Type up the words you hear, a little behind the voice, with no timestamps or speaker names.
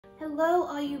Hello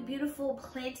all you beautiful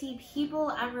planty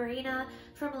people, I'm Marina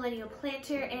from Millennial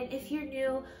Planter, and if you're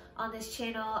new on this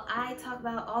channel, I talk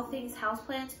about all things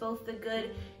houseplants, both the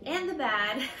good and the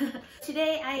bad.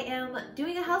 Today I am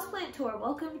doing a houseplant tour.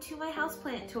 Welcome to my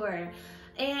houseplant tour.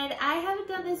 And I haven't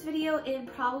done this video in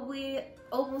probably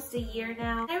almost a year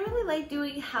now. I really like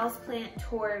doing houseplant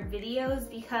tour videos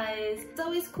because it's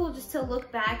always cool just to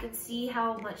look back and see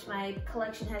how much my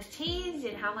collection has changed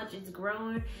and how much it's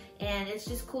grown. And it's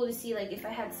just cool to see like if I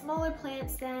had smaller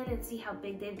plants then and see how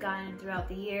big they've gotten throughout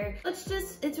the year. It's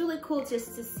really cool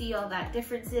just to see all that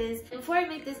differences. And before I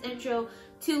make this intro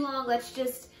too long, let's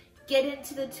just get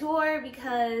into the tour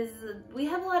because we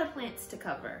have a lot of plants to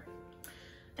cover.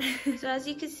 So as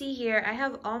you can see here, I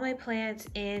have all my plants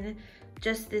in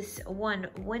just this one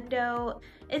window.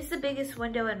 It's the biggest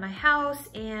window in my house,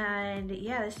 and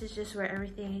yeah, this is just where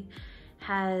everything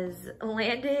has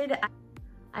landed.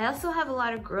 I also have a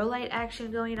lot of grow light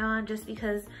action going on just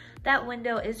because that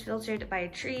window is filtered by a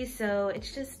tree, so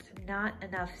it's just not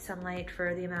enough sunlight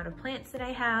for the amount of plants that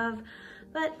I have.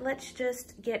 But let's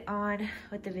just get on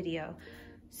with the video.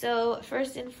 So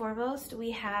first and foremost,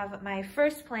 we have my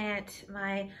first plant,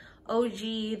 my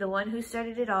OG, the one who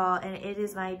started it all, and it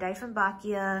is my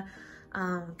Dieffenbachia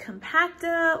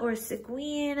compacta or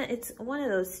sequin. It's one of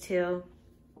those two.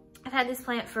 I've had this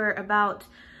plant for about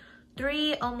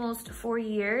 3, almost 4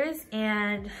 years,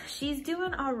 and she's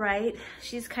doing all right.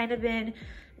 She's kind of been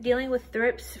dealing with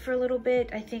thrips for a little bit.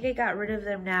 I think I got rid of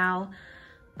them now.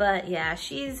 But yeah,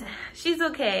 she's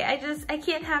okay. I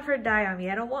can't have her die on me.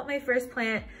 I don't want my first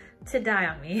plant to die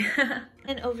on me.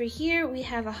 And over here we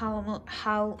have a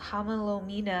Hamalomina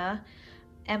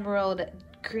emerald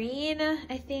green.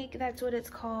 I think that's what it's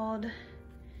called.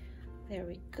 There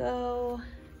we go.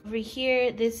 Over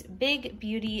here, this big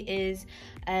beauty is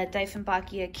a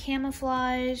Dieffenbachia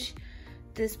camouflage.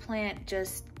 This plant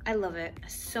I love it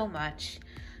so much.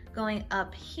 Going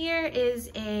up here is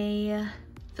a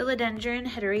Philodendron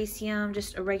Hederaceum,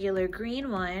 just a regular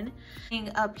green one.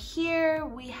 And up here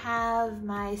we have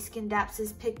my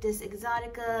Scindapsus pictus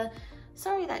exotica.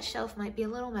 Sorry, that shelf might be a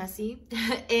little messy.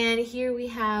 And here we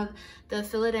have the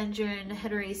Philodendron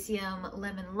Hederaceum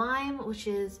lemon lime, which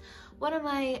is one of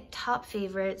my top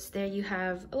favorites. There you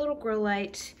have a little grow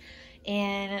light.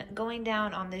 And going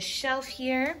down on this shelf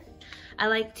here, I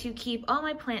like to keep all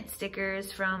my plant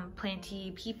stickers from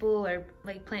planty people or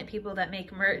like plant people that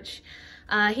make merch.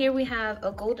 Here we have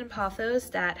a golden pothos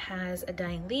that has a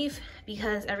dying leaf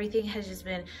because everything has just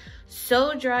been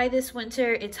so dry this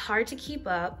winter. It's hard to keep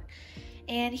up.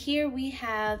 And here we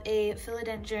have a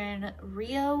Philodendron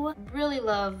Rio. Really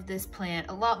love this plant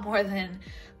a lot more than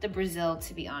the Brazil,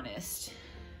 to be honest.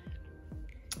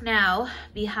 Now,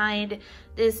 behind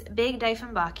this big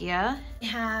Dieffenbachia, we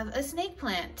have a snake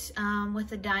plant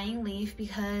with a dying leaf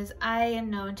because I am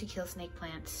known to kill snake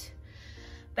plants.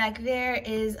 Back there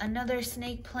is another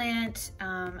snake plant.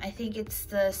 I think it's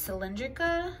the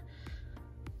Cylindrica.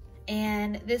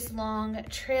 And this long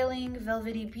trailing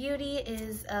velvety beauty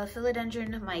is a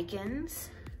Philodendron micans.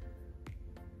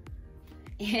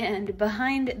 And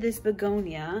behind this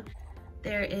begonia,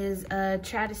 there is a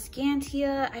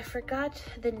Tradescantia. I forgot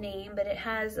the name, but it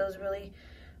has those really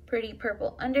pretty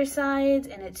purple undersides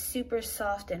and it's super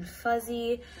soft and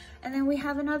fuzzy. And then we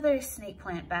have another snake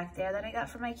plant back there that I got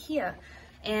from IKEA.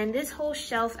 And this whole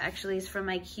shelf actually is from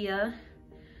IKEA.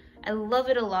 I love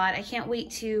it a lot. I can't wait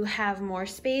to have more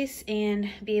space and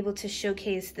be able to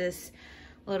showcase this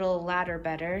little ladder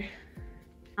better.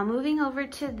 Now moving over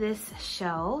to this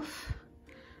shelf,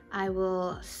 I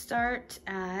will start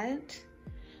at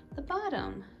the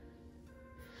bottom.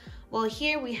 Well,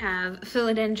 here we have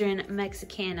Philodendron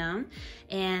mexicanum,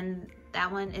 and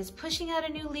that one is pushing out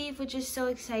a new leaf, which is so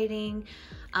exciting.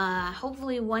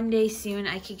 Hopefully one day soon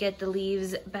I could get the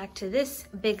leaves back to this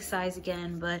big size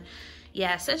again, but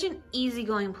yeah, such an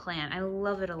easygoing plant. I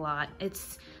love it a lot.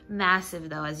 It's massive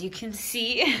though, as you can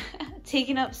see,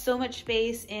 taking up so much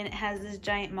space, and it has this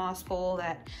giant moss pole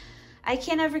that I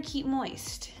can't ever keep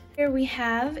moist. Here we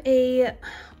have a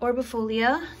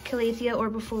Orbifolia, Calathea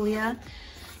orbifolia,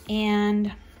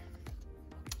 and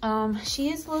she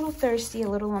is a little thirsty, a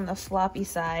little on the floppy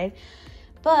side,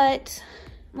 but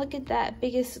look at that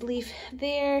biggest leaf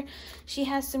there. She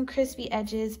has some crispy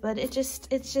edges, but it's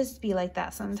just be like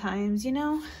that sometimes, you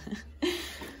know?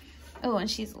 Oh, and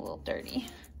she's a little dirty.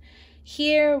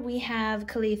 Here we have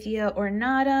Calathea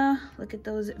ornata. Look at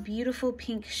those beautiful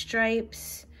pink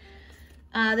stripes.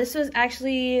 This was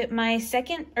actually my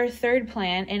second or third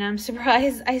plant, and I'm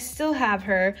surprised I still have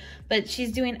her, but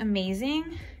she's doing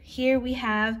amazing. Here we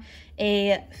have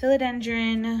a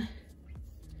Philodendron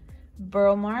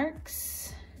burl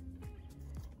marks,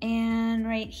 and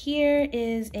right here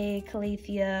is a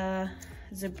Calathea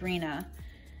zebrina.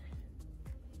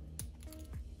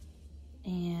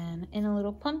 And in a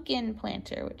little pumpkin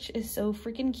planter, which is so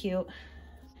freaking cute.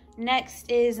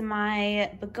 Next is my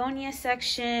begonia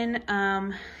section.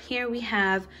 Here we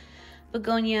have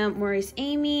Begonia Maurice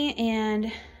Amy,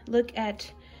 and look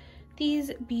at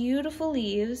these beautiful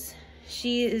leaves.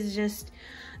 She is just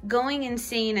going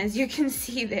insane, as you can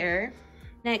see there.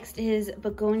 Next is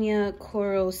Begonia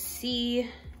Coral C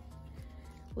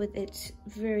with its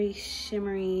very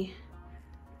shimmery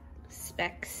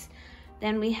specks.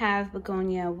 Then we have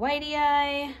Begonia Whitey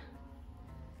Eye,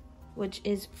 which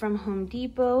is from Home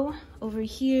Depot. Over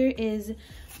here is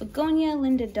Begonia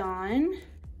Linda Dawn.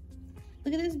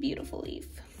 Look at this beautiful leaf.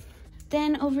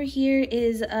 Then over here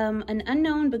is an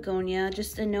unknown begonia,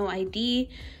 just a no ID.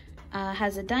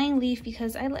 Has a dying leaf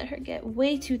because I let her get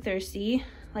way too thirsty.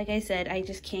 Like I said, I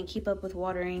just can't keep up with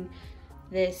watering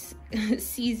this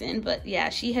season, but yeah,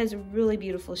 she has really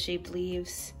beautiful shaped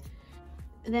leaves.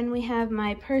 Then we have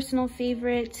my personal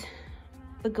favorite,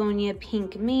 Begonia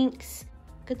Pink Minx.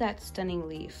 Look at that stunning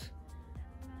leaf.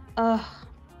 A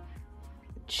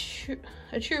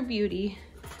true beauty.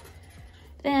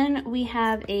 Then we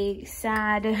have a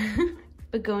sad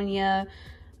Begonia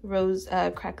Rose,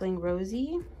 Crackling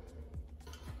Rosy.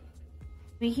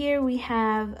 Here we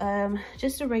have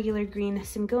just a regular green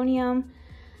Syngonium.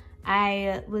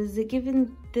 I was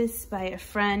given this by a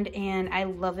friend and I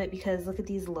love it because look at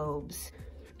these lobes.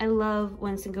 I love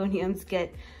when Syngoniums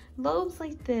get lobes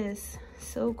like this,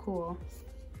 so cool.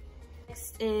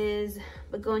 Next is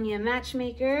Begonia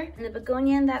Matchmaker, and the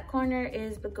begonia in that corner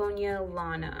is Begonia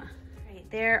Lana. Right,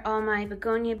 there are all my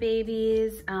begonia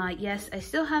babies. Yes, I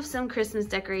still have some Christmas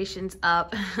decorations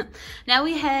up. Now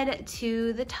we head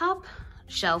to the top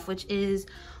shelf, which is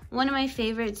one of my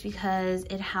favorites because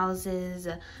it houses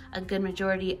a good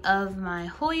majority of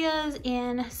my Hoyas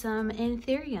and some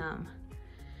Anthurium.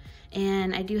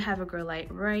 And I do have a grow light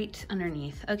right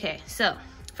underneath. Okay, so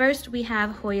first we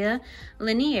have Hoya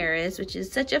linearis, which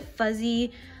is such a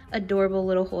fuzzy, adorable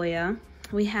little Hoya.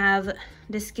 We have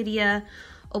Discidia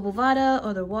obovata,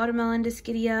 or the watermelon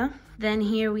Discidia. Then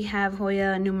here we have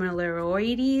Hoya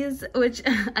numeroloides, which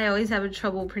I always have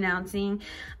trouble pronouncing.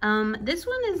 This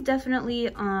one is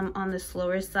definitely on the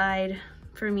slower side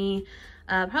for me.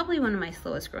 Probably one of my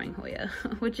slowest growing Hoya,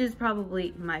 which is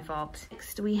probably my fault.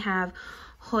 Next we have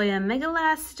Hoya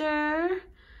megalaster.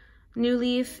 New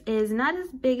leaf is not as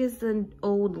big as the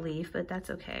old leaf, but that's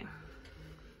okay.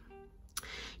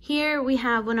 Here we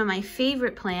have one of my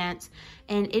favorite plants,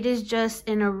 and it is just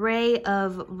an array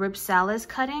of Ripsalis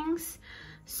cuttings.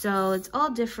 So it's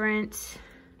all different,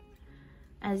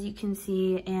 as you can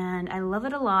see, and I love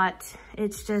it a lot.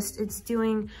 It's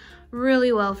doing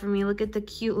really well for me. Look at the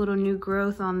cute little new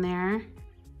growth on there.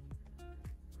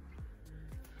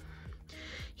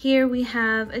 Here we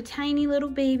have a tiny little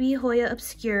baby Hoya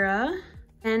obscura,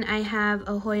 and I have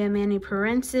a Hoya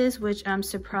maniparensis, which I'm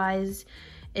surprised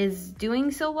is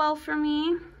doing so well for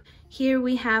me. Here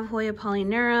we have Hoya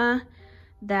polynura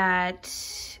that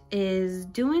is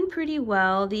doing pretty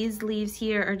well. These leaves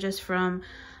here are just from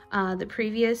the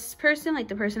previous person, like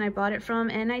the person I bought it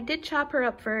from, and I did chop her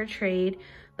up for a trade,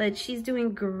 but she's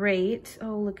doing great.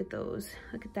 Oh, look at those.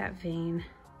 Look at that vein.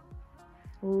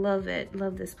 Love it.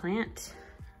 Love this plant.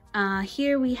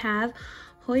 Here we have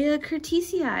Hoya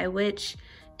curtisii, which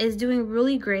is doing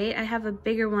really great. I have a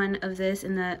bigger one of this,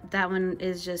 and that one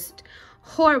is just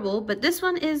horrible, but this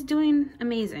one is doing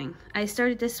amazing. I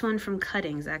started this one from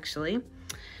cuttings, actually.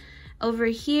 Over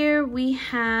here we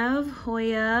have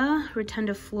Hoya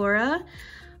rotundiflora,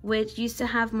 which used to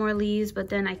have more leaves, but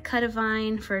then I cut a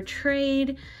vine for a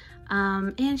trade,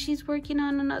 and she's working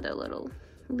on another little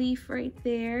leaf right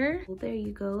there. Well, there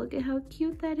you go. Look at how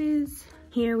cute that is.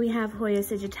 Here we have Hoya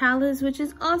sagittalis, which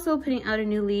is also putting out a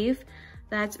new leaf.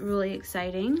 That's really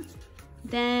exciting.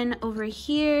 Then over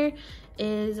here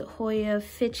is Hoya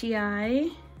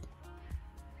fitchii,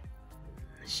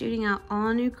 shooting out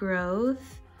all new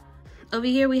growth. Over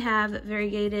here we have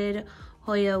variegated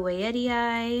Hoya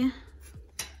wayettii.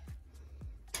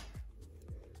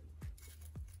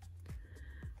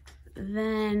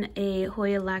 Then a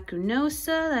Hoya lacunosa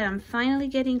that I'm finally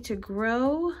getting to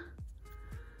grow.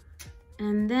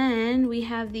 And then we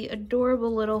have the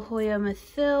adorable little Hoya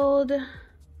Mathilde.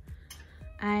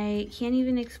 I can't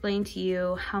even explain to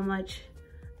you how much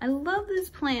I love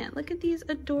this plant. Look at these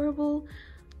adorable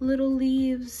little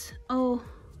leaves. Oh,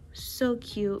 so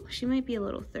cute. She might be a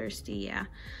little thirsty. Yeah,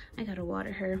 I gotta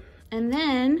water her. And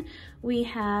then we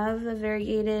have a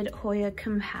variegated Hoya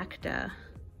compacta.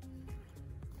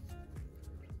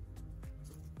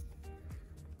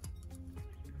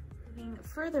 Going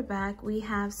further back, we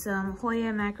have some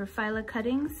Hoya macrophylla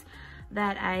cuttings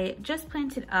that I just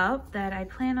planted up that I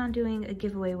plan on doing a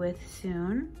giveaway with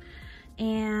soon.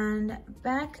 And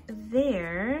back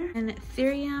there, an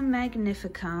Ethereum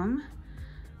magnificum.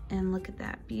 And look at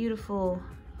that beautiful,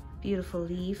 beautiful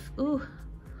leaf. Ooh,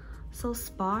 so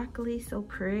sparkly, so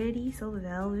pretty, so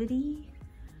velvety.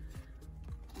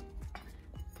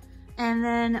 And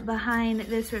then behind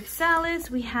this Ripsalis,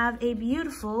 we have a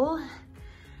beautiful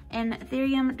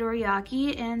Ethereum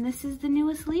Doriaki, and this is the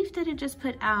newest leaf that it just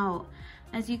put out.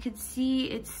 As you can see,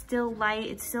 it's still light,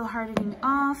 it's still hardening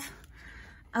off.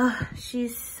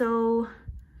 She's so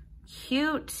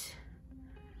cute.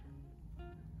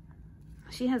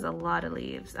 She has a lot of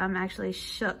leaves. I'm actually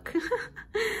shook.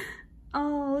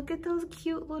 Oh, look at those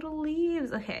cute little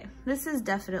leaves. Okay, this is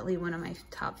definitely one of my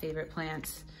top favorite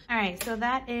plants. All right, so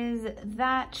that is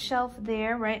that shelf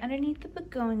there, right underneath the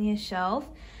begonia shelf.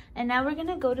 And now we're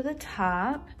gonna go to the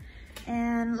top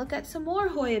and look at some more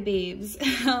Hoya babes,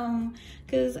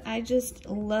 because I just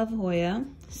love Hoya.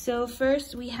 So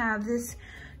first we have this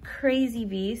crazy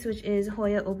beast, which is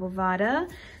Hoya obovata.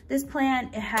 This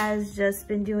plant has just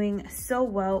been doing so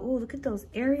well. Oh, look at those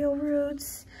aerial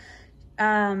roots.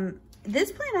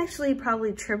 This plant actually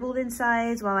probably tripled in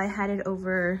size while I had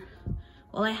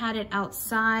it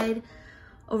outside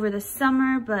over the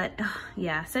summer, but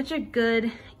yeah, such a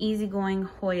good, easygoing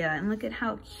Hoya. And look at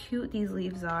how cute these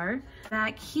leaves are.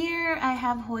 Back here, I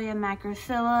have Hoya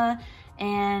macrophylla,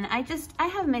 and I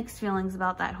have mixed feelings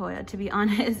about that Hoya, to be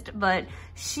honest, but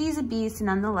she's a beast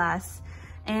nonetheless.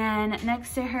 And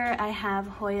next to her, I have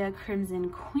Hoya Crimson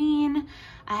Queen.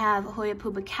 I have Hoya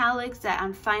pubicalyx that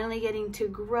I'm finally getting to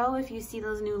grow, if you see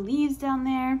those new leaves down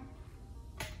there.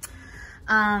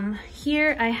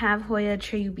 Here I have Hoya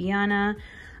treubiana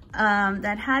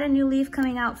that had a new leaf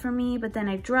coming out for me, but then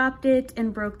I dropped it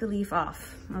and broke the leaf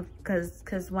off,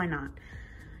 because why not?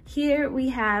 Here we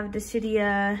have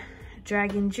Decidia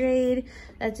Dragon Jade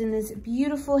that's in this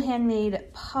beautiful handmade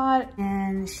pot,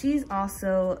 and she's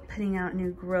also putting out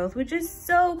new growth, which is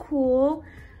so cool.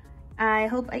 I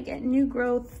hope I get new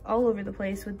growth all over the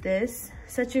place with this.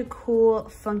 Such a cool,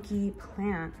 funky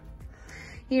plant.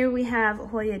 Here we have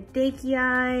Hoya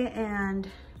Dakii, and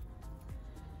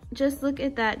just look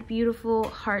at that beautiful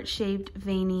heart-shaped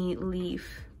veiny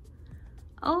leaf.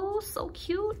 Oh, so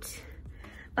cute.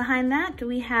 Behind that,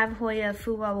 we have Hoya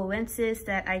fuwawawensis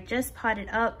that I just potted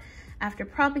up after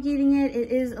propagating it.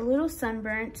 It is a little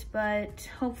sunburnt, but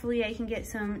hopefully I can get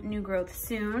some new growth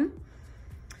soon.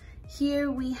 Here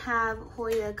we have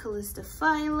Hoya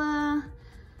callistophylla,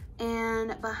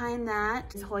 and behind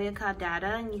that is Hoya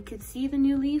caudata, and you can see the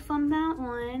new leaf on that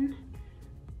one.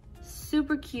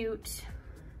 Super cute.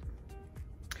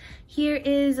 Here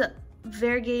is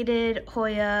variegated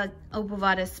Hoya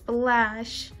obovata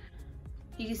Splash.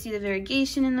 You can see the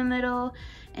variegation in the middle,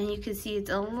 and you can see it's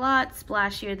a lot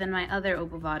splashier than my other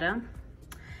obovata.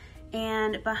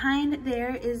 And behind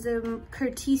there is a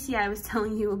Curtisia I was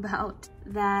telling you about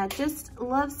that just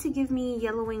loves to give me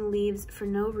yellowing leaves for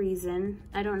no reason.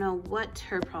 I don't know what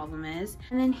her problem is.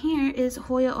 And then here is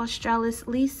Hoya australis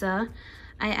Lisa.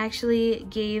 I actually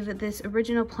gave this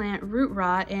original plant root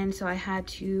rot, and so I had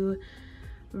to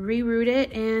reroot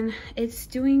it, and it's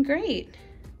doing great.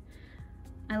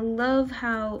 I love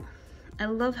how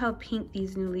pink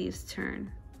these new leaves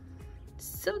turn.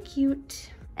 So cute.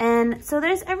 And so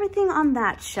there's everything on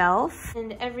that shelf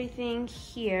and everything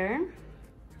here.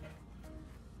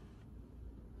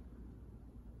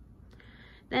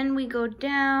 Then we go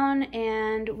down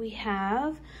and we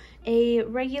have a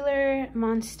regular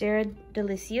Monstera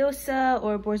deliciosa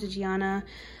or Borsigiana.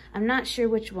 I'm not sure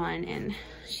which one, and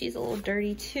she's a little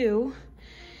dirty too.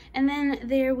 And then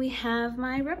there we have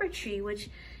my rubber tree, which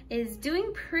is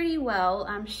doing pretty well.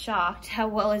 I'm shocked how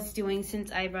well it's doing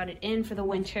since I brought it in for the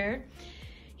winter.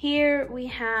 Here we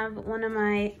have one of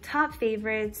my top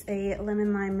favorites, a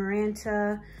lemon lime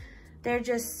maranta. They're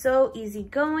just so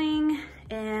easygoing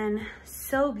and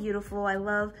so beautiful. I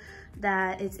love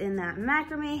that it's in that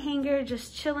macrame hanger,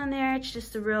 just chilling there. It's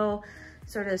just a real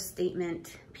sort of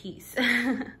statement piece.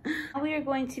 We are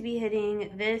going to be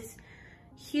hitting this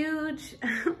huge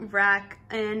rack,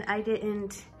 and I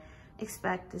didn't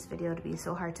expect this video to be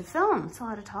so hard to film. It's a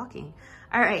lot of talking.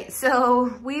 All right,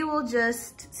 so we will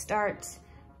just start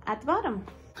at the bottom.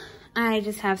 I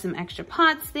just have some extra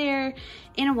pots there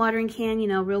in a watering can, you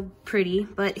know, real pretty.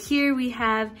 But here we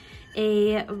have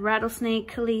a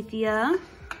rattlesnake calathea.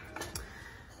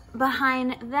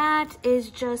 Behind that is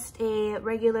just a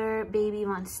regular baby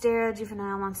Monstera,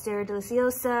 juvenile Monstera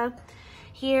deliciosa.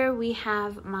 Here we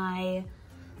have my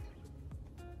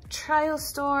trial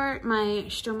store, my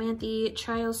Stromanthi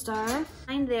trial star.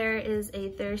 Behind there is a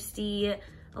thirsty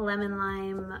lemon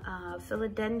lime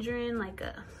philodendron, like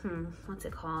a, what's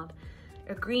it called?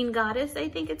 A green goddess, I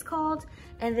think it's called.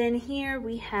 And then here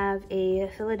we have a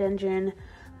philodendron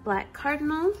black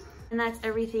cardinal. And that's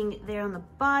everything there on the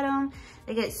bottom.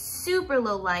 They get super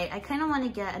low light. I kind of want to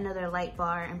get another light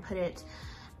bar and put it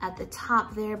at the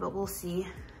top there, but we'll see.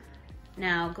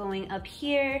 Now going up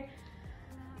here,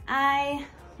 I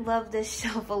love this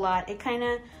shelf a lot. It kind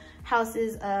of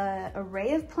houses an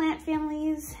array of plant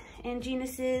families and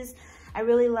genuses. I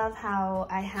really love how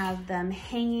I have them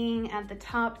hanging at the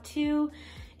top too.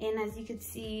 And as you can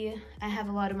see, I have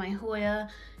a lot of my Hoya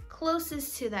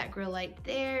closest to that grill light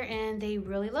there, and they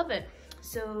really love it.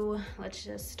 So let's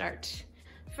just start.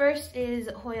 First is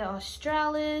Hoya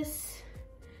australis.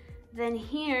 Then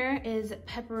here is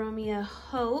Peperomia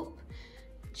Hope.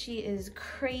 She is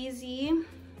crazy.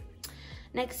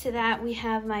 Next to that, we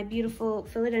have my beautiful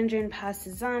Philodendron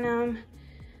Pastizanum.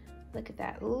 Look at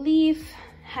that leaf.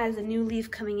 Has a new leaf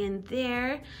coming in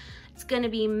there. It's gonna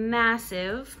be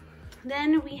massive.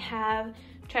 Then we have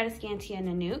Tradescantia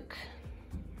Nanook.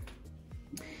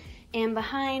 And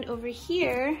behind over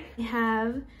here, we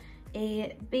have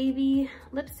a baby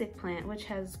lipstick plant, which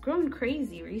has grown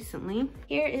crazy recently.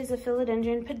 Here is a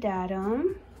Philodendron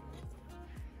pedatum.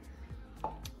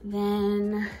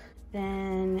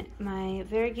 Then my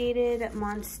variegated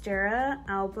Monstera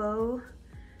albo.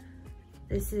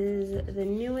 This is the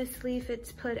newest leaf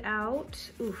it's put out.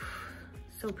 Oof,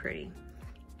 so pretty.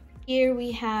 Here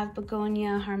we have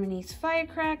Begonia Harmonies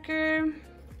Firecracker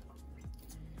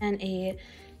and a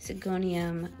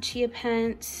Sigonium Chia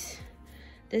Pent.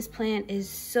 This plant is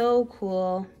so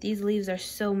cool. These leaves are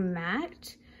so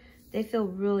matte. They feel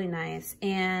really nice.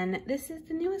 And this is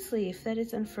the newest leaf that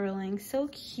is unfurling. So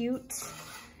cute.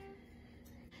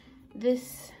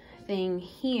 This thing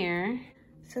here,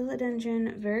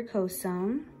 Philodendron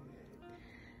verrucosum.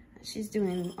 She's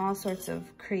doing all sorts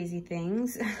of crazy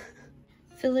things.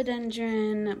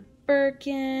 Philodendron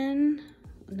Birkin.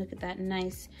 Look at that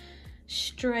nice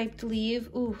striped leaf.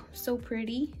 Ooh, so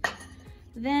pretty.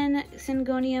 Then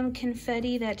Syngonium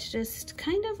Confetti, that's just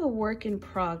kind of a work in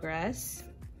progress.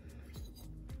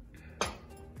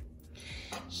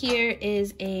 Here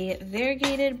is a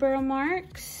variegated Burrow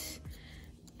Marks.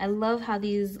 I love how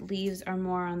these leaves are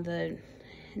more on the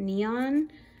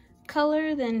neon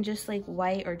color than just like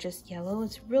white or just yellow.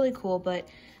 It's really cool, but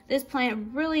this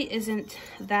plant really isn't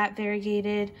that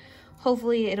variegated.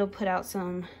 Hopefully it'll put out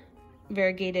some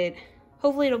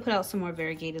more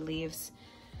variegated leaves.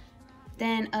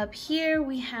 Then up here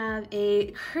we have a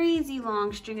crazy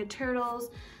long string of turtles.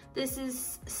 This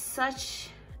is such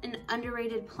an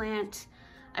underrated plant.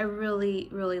 I really,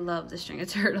 really love the string of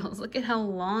turtles. Look at how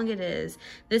long it is.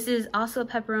 This is also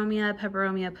Peperomia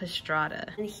pastrata.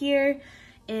 And here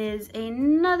is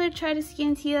another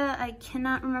Tradescantia. I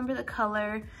cannot remember the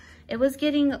color. It was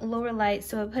getting lower light,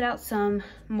 so I put out some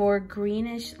more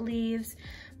greenish leaves.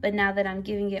 But now that I'm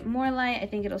giving it more light, I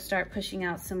think it'll start pushing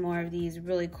out some more of these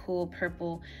really cool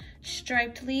purple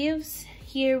striped leaves.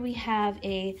 Here we have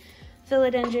a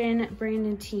Philodendron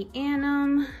Brandon T.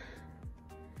 Annum.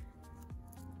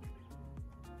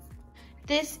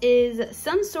 This is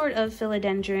some sort of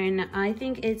philodendron. I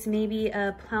think it's maybe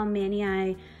a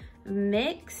Ploumanii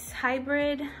mix,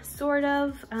 hybrid, sort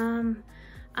of. I'm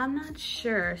not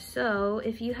sure. So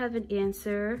if you have an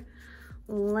answer,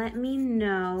 let me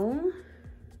know.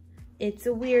 It's a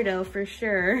weirdo for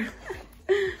sure.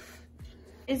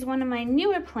 Is one of my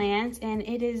newer plants, and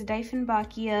it is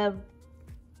Dieffenbachia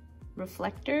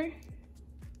reflector.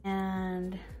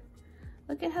 And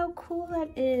look at how cool that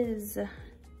is.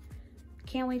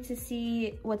 Can't wait to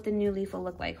see what the new leaf will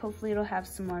look like. Hopefully it'll have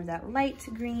some more of that light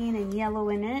green and yellow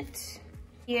in it.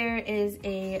 Here is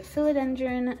a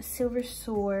Philodendron Silver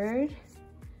Sword.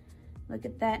 Look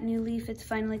at that new leaf it's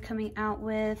finally coming out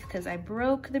with, because I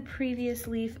broke the previous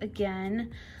leaf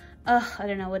again. Ugh, I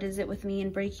don't know, what is it with me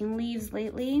and breaking leaves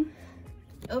lately?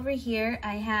 Over here,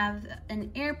 I have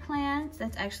an air plant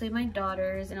that's actually my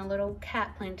daughter's, and a little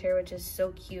cat planter, which is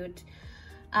so cute.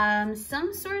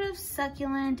 Some sort of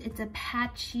succulent. It's a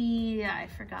patchy, I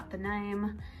forgot the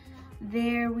name.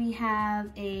 There we have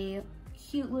a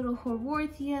cute little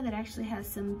Horworthia that actually has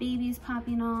some babies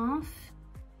popping off.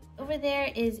 Over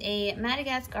there is a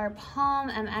Madagascar palm.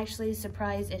 I'm actually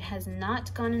surprised it has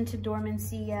not gone into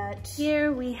dormancy yet.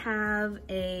 Here we have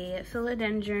a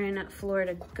Philodendron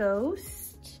Florida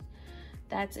Ghost.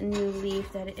 That's a new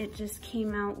leaf that it just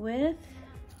came out with.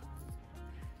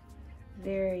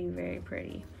 Very, very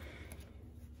pretty.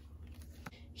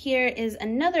 Here is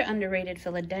another underrated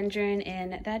philodendron,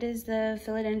 and that is the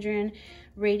philodendron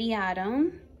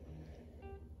radiatum.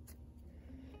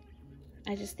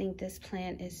 I just think this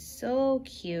plant is so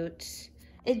cute.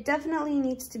 It definitely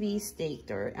needs to be staked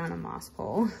or on a moss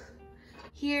pole.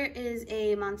 Here is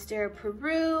a Monstera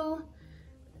Peru.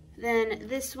 Then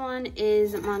this one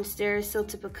is Monstera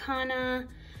siltepecana.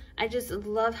 I just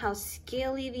love how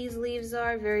scaly these leaves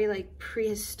are, very like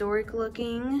prehistoric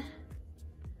looking.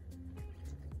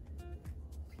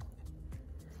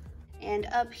 And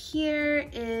up here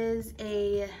is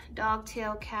a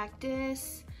dogtail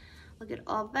cactus. Look at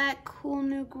all that cool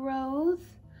new growth.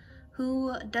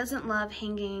 Who doesn't love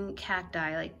hanging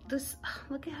cacti? Like this,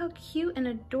 look at how cute and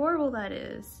adorable that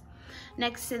is.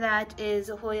 Next to that is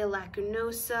Hoya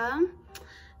lacunosa.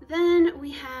 Then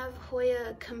we have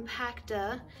Hoya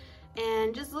compacta,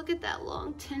 and just look at that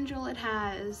long tendril it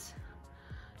has.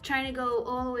 Trying to go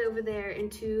all the way over there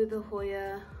into the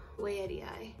Hoya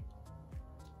wayettii.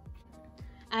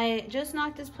 I just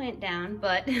knocked this plant down,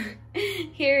 but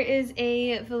here is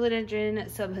a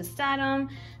philodendron subhestatum.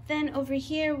 Then over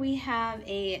here we have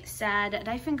a sad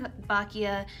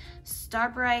Dieffenbachia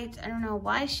starbright. I don't know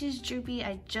why she's droopy.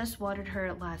 I just watered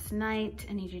her last night.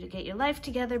 I need you to get your life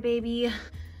together, baby.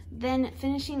 Then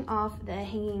finishing off the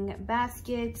hanging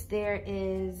baskets, there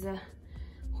is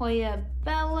Hoya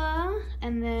Bella,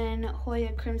 and then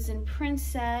Hoya Crimson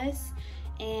Princess.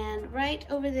 And right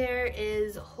over there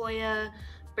is Hoya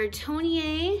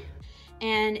Bertonier.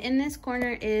 And in this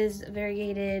corner is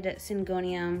variegated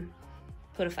Syngonium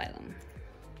podophyllum.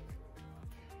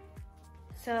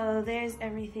 So there's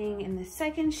everything in the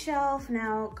second shelf.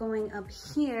 Now going up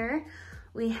here,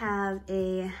 we have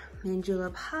a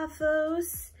Mandula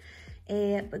pothos,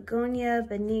 a Begonia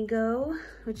benigo,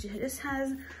 which just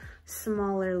has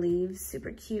smaller leaves,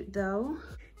 super cute though.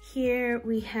 Here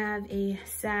we have a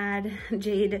sad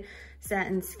Jade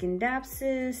Satin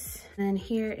Scindapsus. And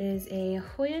here is a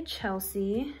Hoya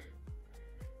Chelsea.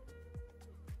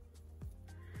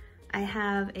 I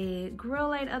have a grow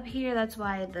light up here. That's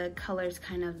why the color's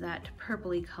kind of that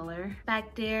purpley color.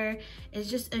 Back there is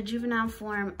just a juvenile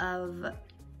form of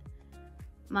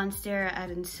Monstera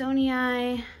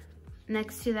adansonii.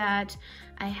 Next to that,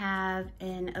 I have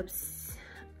an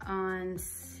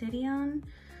Oncidium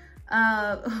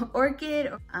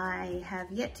orchid. I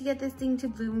have yet to get this thing to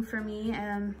bloom for me,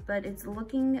 but it's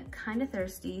looking kind of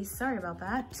thirsty. Sorry about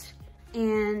that.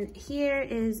 And here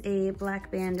is a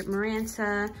black band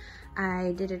Maranta.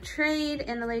 I did a trade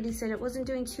and the lady said it wasn't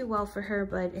doing too well for her,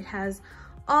 but it has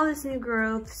all this new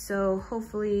growth, so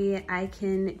hopefully I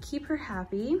can keep her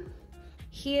happy.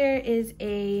 Here is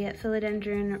a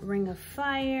philodendron ring of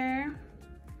fire.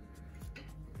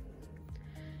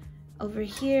 Over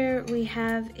here we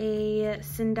have a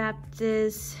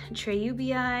Syndaptis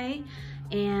treubii,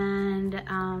 and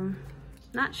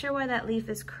not sure why that leaf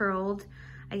is curled.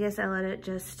 I guess I let it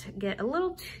just get a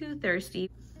little too thirsty.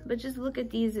 But just look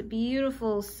at these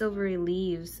beautiful silvery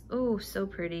leaves. Oh, so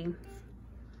pretty.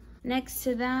 Next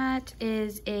to that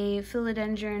is a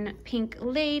philodendron pink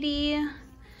lady.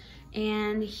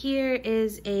 And here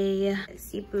is a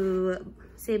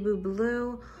Cebu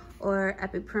blue or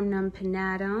Epipremnum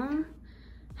pinnatum.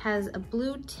 Has a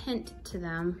blue tint to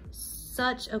them.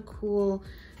 Such a cool,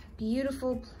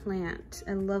 beautiful plant.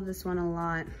 I love this one a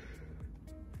lot.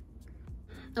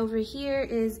 Over here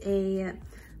is a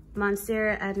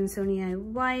Monstera adansonii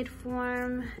wide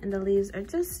form, and the leaves are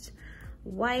just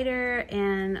wider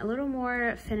and a little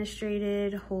more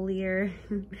fenestrated, holier.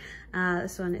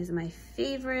 This one is my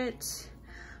favorite.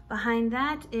 Behind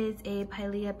that is a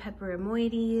Pilea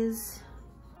peperomoides.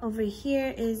 Over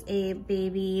here is a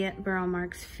baby Burl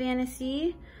Marks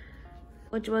Fantasy,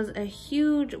 which was a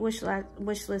huge wish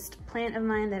list plant of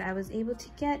mine that I was able to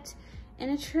get in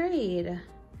a trade.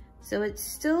 So it's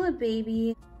still a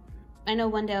baby. I know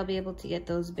one day I'll be able to get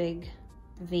those big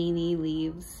veiny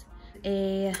leaves.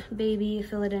 A baby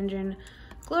philodendron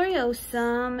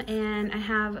gloriosum, and I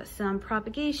have some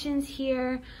propagations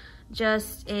here.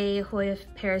 Just a Hoya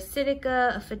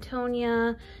parasitica, a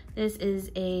Phytonia. This is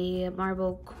a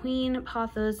marble queen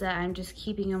pothos that I'm just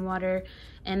keeping in water.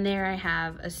 And there I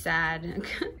have a sad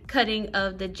cutting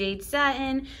of the jade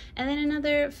satin, and then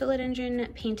another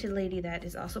philodendron painted lady that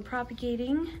is also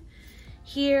propagating.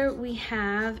 Here we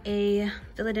have a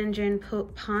philodendron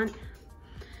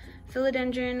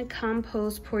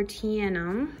compost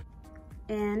portianum.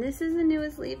 And this is the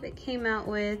newest leaf it came out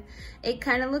with. It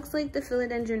kind of looks like the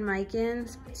philodendron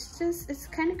micans. It's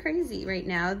kind of crazy right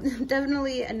now.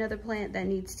 Definitely another plant that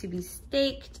needs to be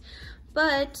staked,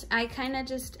 but I kind of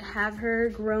just have her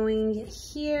growing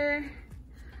here.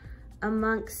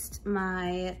 amongst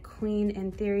my queen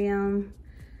anthurium,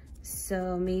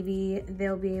 so maybe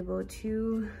they'll be able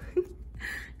to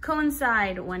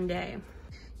coincide one day.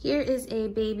 Here is a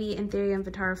baby anthurium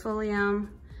vitarifolium.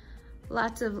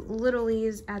 Lots of little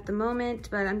leaves at the moment,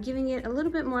 but I'm giving it a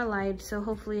little bit more light, so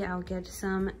hopefully I'll get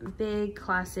some big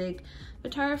classic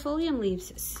vitarifolium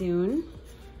leaves soon.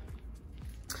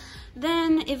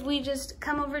 Then if we just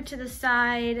come over to the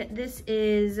side, this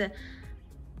is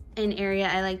an area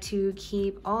I like to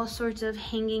keep all sorts of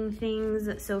hanging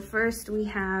things. So first we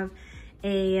have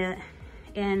an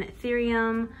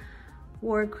anthurium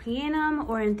warquianum,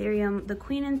 or anthurium, the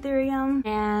queen anthurium,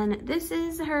 and this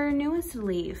is her newest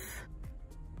leaf.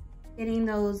 Getting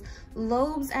those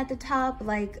lobes at the top,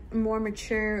 like more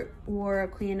mature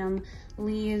warquianum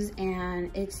leaves,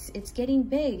 and it's getting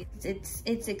big.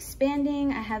 It's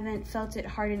expanding. I haven't felt it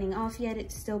hardening off yet.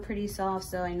 It's still pretty soft,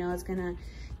 so I know it's gonna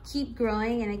keep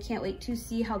growing, and I can't wait to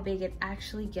see how big it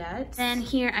actually gets. And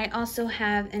here I also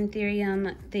have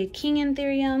anthurium, the king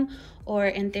anthurium, or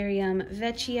anthurium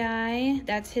veitchii.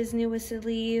 That's his newest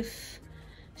leaf.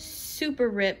 Super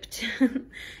ripped.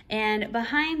 And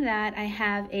behind that I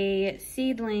have a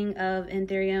seedling of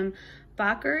anthurium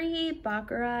bakeri,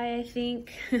 I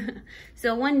think.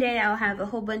 So one day I'll have a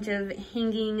whole bunch of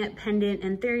hanging pendant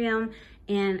anthurium,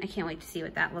 and I can't wait to see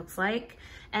what that looks like.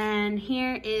 And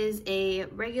here is a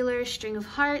regular string of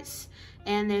hearts,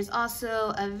 and there's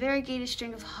also a variegated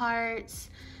string of hearts.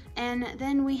 And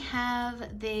then we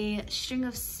have the string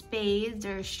of spades,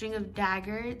 or string of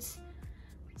daggers.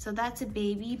 So that's a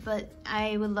baby, but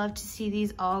I would love to see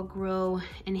these all grow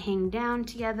and hang down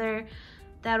together.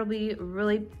 That'll be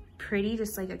really pretty,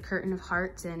 just like a curtain of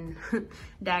hearts and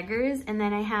daggers. And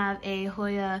then I have a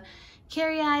Hoya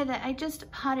carrii that I just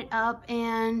potted up,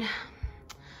 and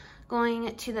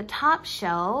going to the top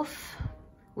shelf,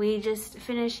 we just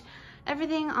finished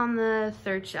everything on the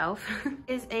third shelf,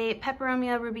 is a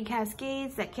Peperomia ruby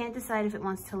cascades that can't decide if it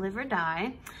wants to live or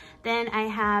die. Then I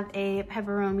have a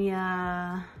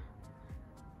Peperomia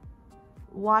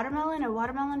watermelon, or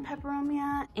watermelon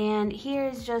peperomia. And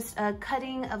here's just a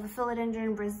cutting of a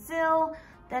philodendron Brazil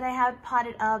that I have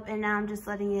potted up, and now I'm just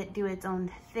letting it do its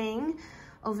own thing.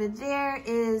 Over there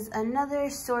is another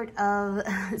sort of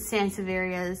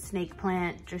Sansevieria snake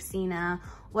plant, Dracaena,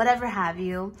 whatever have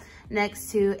you,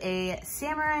 next to a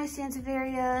Samurai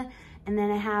Sansevieria. And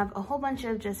then I have a whole bunch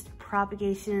of just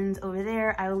propagations over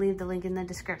there. I will leave the link in the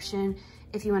description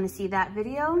if you want to see that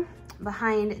video.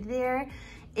 Behind there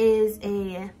is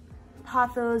a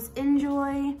Pothos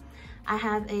Enjoy. I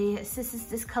have a Cissus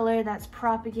Discolor that's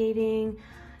propagating,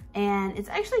 and it's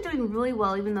actually doing really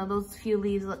well, even though those few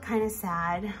leaves look kind of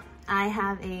sad. I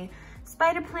have a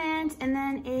spider plant, and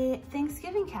then a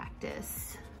Thanksgiving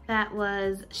cactus. That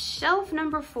was shelf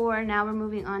number 4. Now we're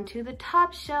moving on to the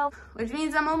top shelf, which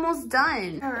means I'm almost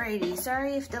done. Alrighty,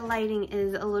 sorry if the lighting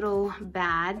is a little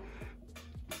bad.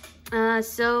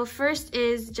 So first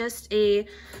is just a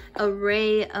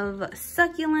array of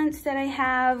succulents that I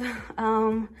have.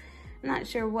 I'm not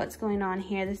sure what's going on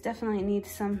here. This definitely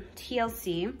needs some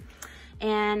TLC.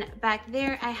 And back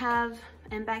there I have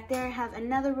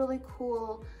another really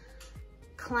cool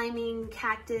climbing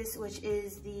cactus, which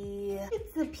is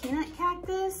it's the peanut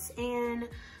cactus. And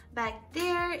back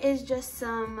there is just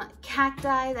some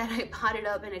cacti that I potted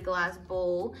up in a glass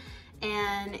bowl.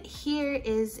 And here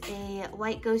is a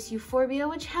white ghost euphorbia,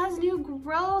 which has new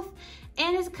growth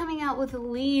and is coming out with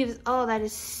leaves. Oh, that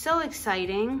is so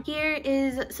exciting. Here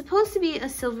is supposed to be a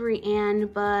silvery Ann,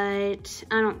 but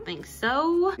I don't think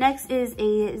so. Next is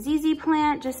a ZZ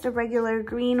plant, just a regular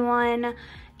green one,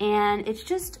 and it's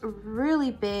just really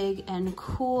big and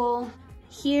cool.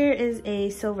 Here is a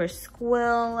silver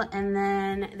squill, and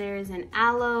then there's an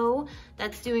aloe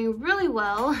that's doing really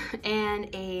well,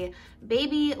 and a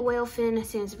baby whalefin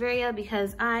Sansevieria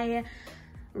because I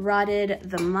rotted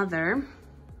the mother.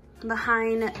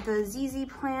 Behind the ZZ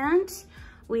plant,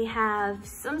 we have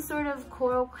some sort of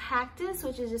coral cactus,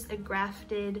 which is just a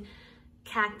grafted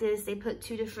cactus. They put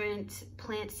 2 different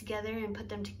plants together and put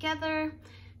them together.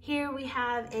 Here we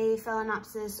have a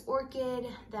Phalaenopsis orchid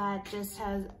that just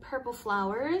has purple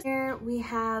flowers. Here we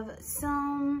have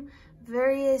some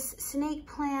various snake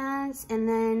plants, and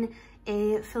then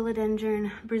a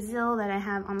Philodendron Brazil that I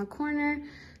have on the corner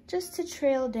just to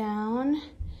trail down.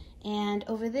 And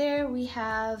over there we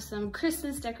have some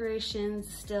Christmas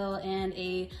decorations still, and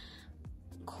a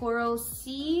Coral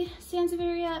Sea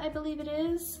Sansevieria, I believe it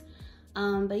is.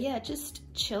 But yeah, it just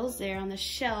chills there on the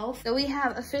shelf. So we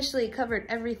have officially covered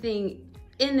everything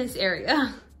in this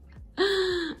area.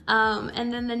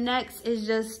 And then the next is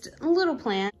just a little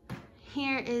plant.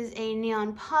 Here is a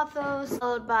neon pothos,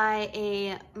 followed by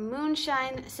a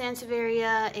moonshine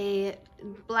sansevieria, a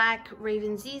black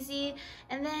raven zizi,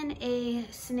 and then a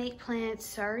snake plant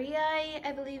sarii,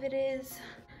 I believe it is.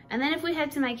 And then if we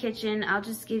head to my kitchen, I'll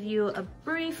just give you a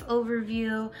brief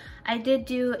overview. I did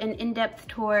do an in-depth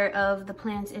tour of the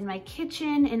plants in my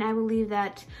kitchen, and I will leave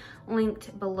that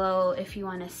linked below if you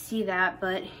want to see that.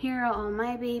 But here are all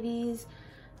my babies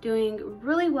doing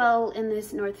really well in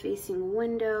this north-facing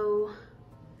window.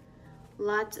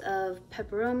 Lots of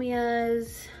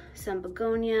peperomias, some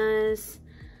begonias,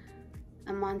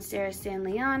 a Monstera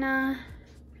stanleyana.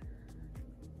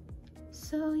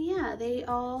 So yeah, they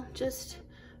all just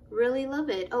really love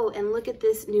it. Oh, and look at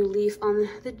this new leaf on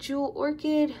the jewel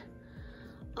orchid.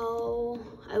 Oh,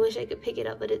 I wish I could pick it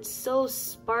up, but it's so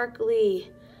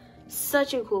sparkly.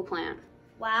 Such a cool plant.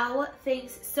 Wow,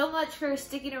 thanks so much for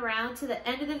sticking around to the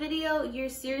end of the video. You're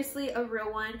seriously a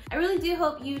real one. I really do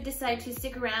hope you decide to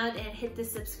stick around and hit the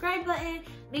subscribe button.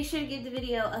 Make sure to give the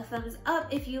video a thumbs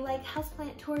up if you like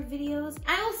houseplant tour videos.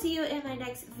 I will see you in my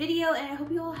next video, and I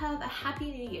hope you all have a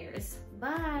happy New Year's.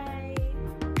 Bye.